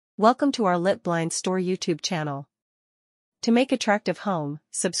Welcome to our Lit Blind Store YouTube channel. To make attractive home,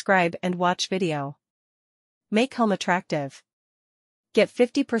 subscribe and watch video. Make home attractive. Get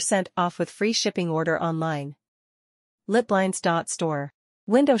 50% off with free shipping order online. Litblinds.store.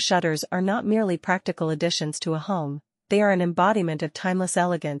 Window shutters are not merely practical additions to a home, they are an embodiment of timeless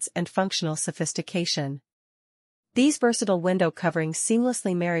elegance and functional sophistication. These versatile window coverings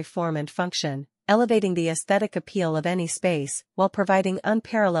seamlessly marry form and function, elevating the aesthetic appeal of any space while providing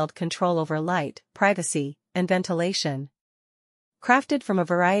unparalleled control over light, privacy, and ventilation. Crafted from a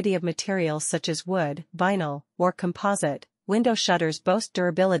variety of materials such as wood, vinyl, or composite, window shutters boast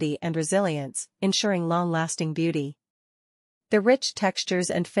durability and resilience, ensuring long-lasting beauty. The rich textures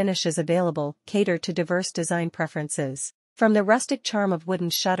and finishes available cater to diverse design preferences, from the rustic charm of wooden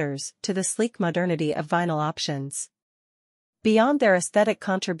shutters to the sleek modernity of vinyl options. Beyond their aesthetic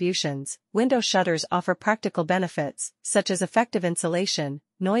contributions, window shutters offer practical benefits, such as effective insulation,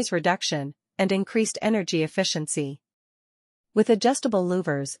 noise reduction, and increased energy efficiency. With adjustable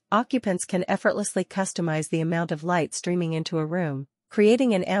louvers, occupants can effortlessly customize the amount of light streaming into a room,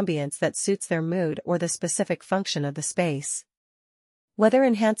 creating an ambience that suits their mood or the specific function of the space. Whether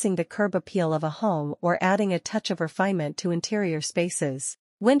enhancing the curb appeal of a home or adding a touch of refinement to interior spaces,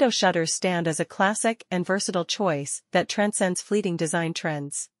 window shutters stand as a classic and versatile choice that transcends fleeting design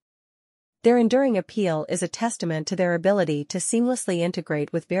trends. Their enduring appeal is a testament to their ability to seamlessly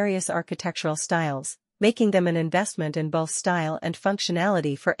integrate with various architectural styles, making them an investment in both style and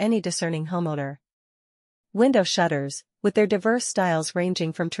functionality for any discerning homeowner. Window shutters, with their diverse styles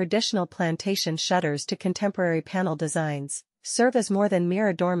ranging from traditional plantation shutters to contemporary panel designs, serve as more than mere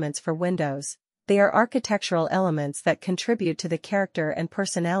adornments for windows. They are architectural elements that contribute to the character and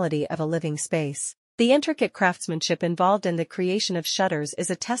personality of a living space. The intricate craftsmanship involved in the creation of shutters is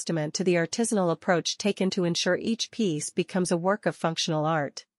a testament to the artisanal approach taken to ensure each piece becomes a work of functional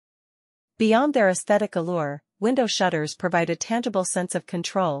art. Beyond their aesthetic allure, window shutters provide a tangible sense of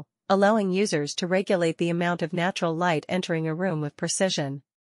control, allowing users to regulate the amount of natural light entering a room with precision.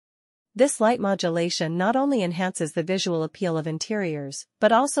 This light modulation not only enhances the visual appeal of interiors,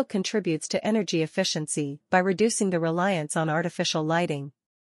 but also contributes to energy efficiency by reducing the reliance on artificial lighting.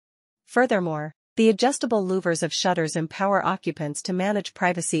 Furthermore, the adjustable louvers of shutters empower occupants to manage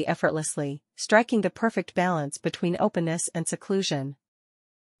privacy effortlessly, striking the perfect balance between openness and seclusion.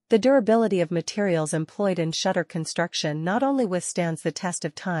 The durability of materials employed in shutter construction not only withstands the test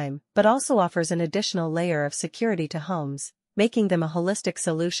of time, but also offers an additional layer of security to homes, making them a holistic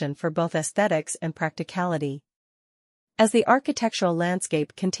solution for both aesthetics and practicality. As the architectural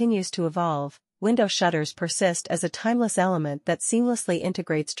landscape continues to evolve, window shutters persist as a timeless element that seamlessly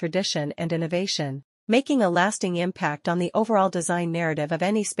integrates tradition and innovation, making a lasting impact on the overall design narrative of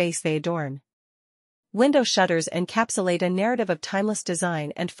any space they adorn. Window shutters encapsulate a narrative of timeless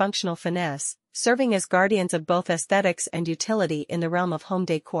design and functional finesse, serving as guardians of both aesthetics and utility in the realm of home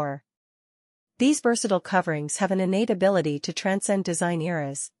decor. These versatile coverings have an innate ability to transcend design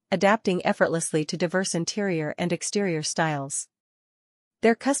eras, adapting effortlessly to diverse interior and exterior styles.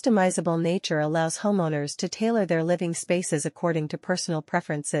 Their customizable nature allows homeowners to tailor their living spaces according to personal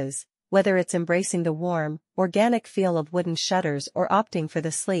preferences, whether it's embracing the warm, organic feel of wooden shutters or opting for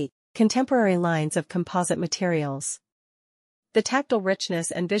the sleek, contemporary lines of composite materials. The tactile richness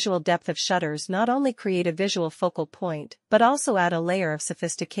and visual depth of shutters not only create a visual focal point, but also add a layer of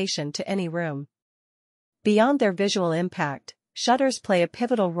sophistication to any room. Beyond their visual impact, shutters play a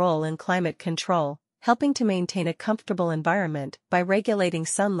pivotal role in climate control, helping to maintain a comfortable environment by regulating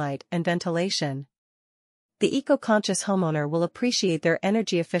sunlight and ventilation. The eco-conscious homeowner will appreciate their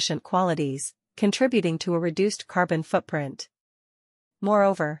energy-efficient qualities, contributing to a reduced carbon footprint.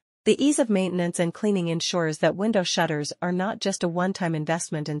 Moreover, the ease of maintenance and cleaning ensures that window shutters are not just a one-time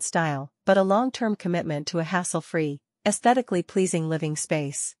investment in style, but a long-term commitment to a hassle-free, aesthetically pleasing living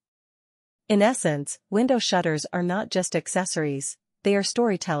space. In essence, window shutters are not just accessories, they are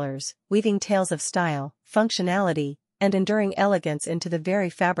storytellers, weaving tales of style, functionality, and enduring elegance into the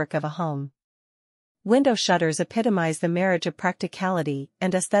very fabric of a home. Window shutters epitomize the marriage of practicality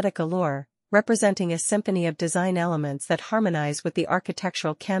and aesthetic allure, representing a symphony of design elements that harmonize with the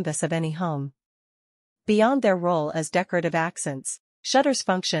architectural canvas of any home. Beyond their role as decorative accents, shutters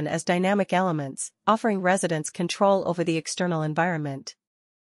function as dynamic elements, offering residents control over the external environment.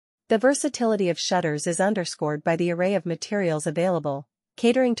 The versatility of shutters is underscored by the array of materials available,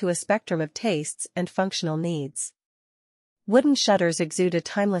 catering to a spectrum of tastes and functional needs. Wooden shutters exude a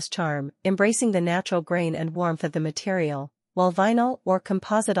timeless charm, embracing the natural grain and warmth of the material, while vinyl or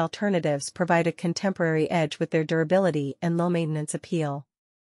composite alternatives provide a contemporary edge with their durability and low-maintenance appeal.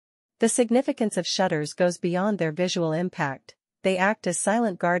 The significance of shutters goes beyond their visual impact. they act as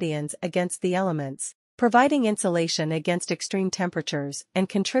silent guardians against the elements, providing insulation against extreme temperatures and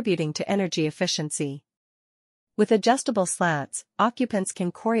contributing to energy efficiency. With adjustable slats, occupants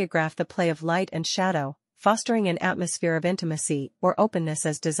can choreograph the play of light and shadow, fostering an atmosphere of intimacy or openness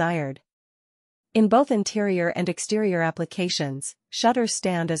as desired. In both interior and exterior applications, shutters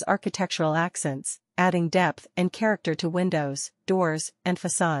stand as architectural accents, adding depth and character to windows, doors, and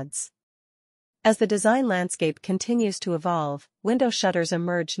facades. As the design landscape continues to evolve, window shutters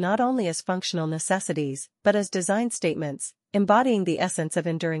emerge not only as functional necessities but as design statements, embodying the essence of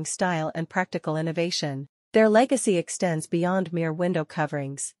enduring style and practical innovation. Their legacy extends beyond mere window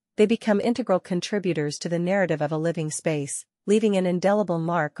coverings. They become integral contributors to the narrative of a living space, leaving an indelible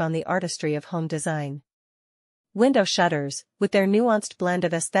mark on the artistry of home design. Window shutters, with their nuanced blend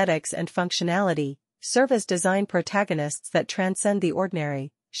of aesthetics and functionality, serve as design protagonists that transcend the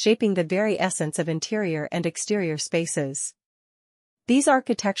ordinary, shaping the very essence of interior and exterior spaces. These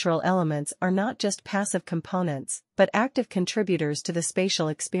architectural elements are not just passive components, but active contributors to the spatial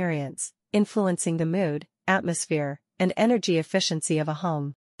experience, influencing the mood, atmosphere, and energy efficiency of a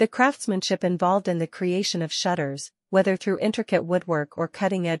home. The craftsmanship involved in the creation of shutters, whether through intricate woodwork or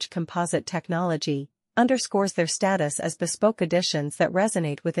cutting-edge composite technology, underscores their status as bespoke additions that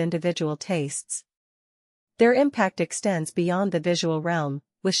resonate with individual tastes. Their impact extends beyond the visual realm,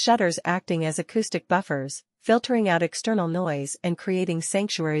 with shutters acting as acoustic buffers, filtering out external noise and creating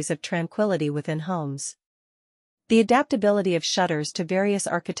sanctuaries of tranquility within homes. The adaptability of shutters to various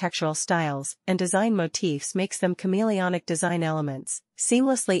architectural styles and design motifs makes them chameleonic design elements,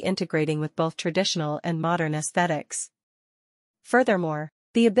 seamlessly integrating with both traditional and modern aesthetics. Furthermore,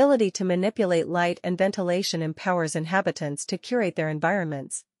 the ability to manipulate light and ventilation empowers inhabitants to curate their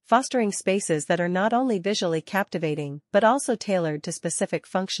environments, fostering spaces that are not only visually captivating but also tailored to specific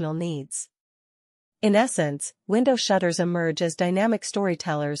functional needs. In essence, window shutters emerge as dynamic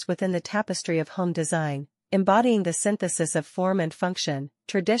storytellers within the tapestry of home design, embodying the synthesis of form and function,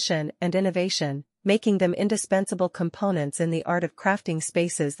 tradition and innovation, making them indispensable components in the art of crafting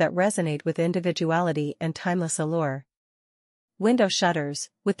spaces that resonate with individuality and timeless allure. Window shutters,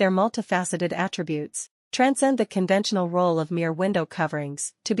 with their multifaceted attributes, transcend the conventional role of mere window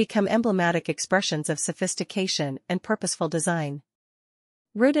coverings to become emblematic expressions of sophistication and purposeful design.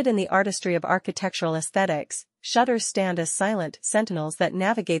 Rooted in the artistry of architectural aesthetics, shutters stand as silent sentinels that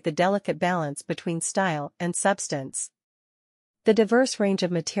navigate the delicate balance between style and substance. The diverse range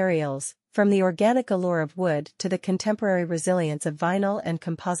of materials, from the organic allure of wood to the contemporary resilience of vinyl and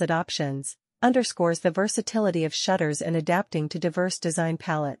composite options, underscores the versatility of shutters in adapting to diverse design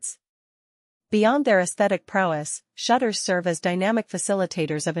palettes. Beyond their aesthetic prowess, shutters serve as dynamic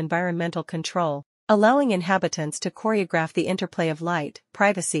facilitators of environmental control, allowing inhabitants to choreograph the interplay of light,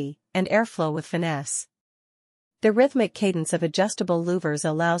 privacy, and airflow with finesse. The rhythmic cadence of adjustable louvers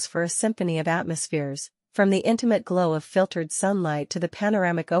allows for a symphony of atmospheres, from the intimate glow of filtered sunlight to the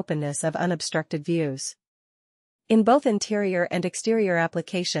panoramic openness of unobstructed views. In both interior and exterior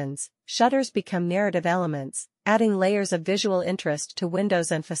applications, shutters become narrative elements, adding layers of visual interest to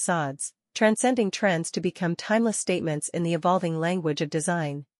windows and facades, transcending trends to become timeless statements in the evolving language of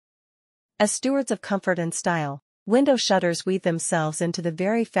design. As stewards of comfort and style, window shutters weave themselves into the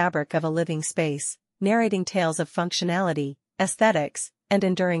very fabric of a living space, narrating tales of functionality, aesthetics, and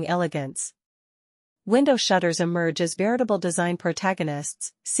enduring elegance. Window shutters emerge as veritable design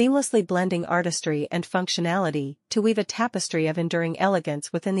protagonists, seamlessly blending artistry and functionality to weave a tapestry of enduring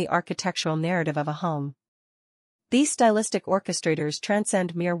elegance within the architectural narrative of a home. These stylistic orchestrators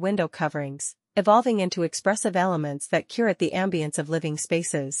transcend mere window coverings, evolving into expressive elements that curate the ambience of living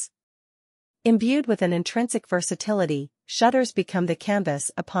spaces. Imbued with an intrinsic versatility, shutters become the canvas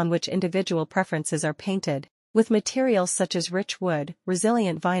upon which individual preferences are painted, with materials such as rich wood,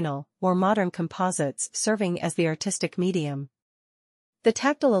 resilient vinyl, or modern composites serving as the artistic medium. The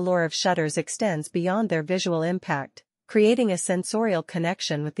tactile allure of shutters extends beyond their visual impact, creating a sensorial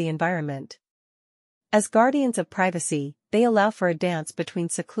connection with the environment. As guardians of privacy, they allow for a dance between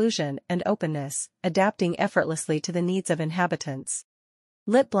seclusion and openness, adapting effortlessly to the needs of inhabitants.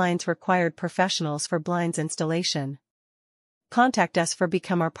 Lit blinds required professionals for blinds installation. Contact us for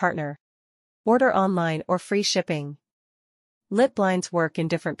Become Our Partner. Order online or free shipping. Lit blinds work in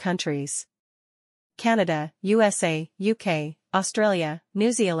different countries: Canada, USA, UK, Australia,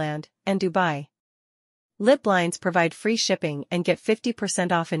 New Zealand, and Dubai. Lit blinds provide free shipping and get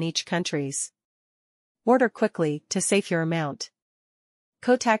 50% off in each countries. Order quickly to save your amount.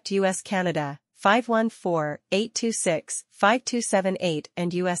 Contact US Canada 514-826-5278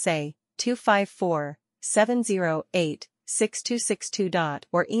 and USA 254-708-6262.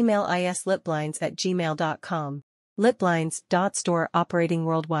 Or email islitblinds@gmail.com. Lit blinds. Store operating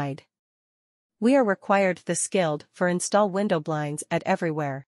worldwide. We are required the skilled for install window blinds at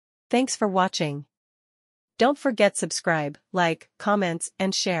everywhere. Thanks for watching. Don't forget subscribe, like, comments,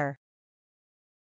 and share.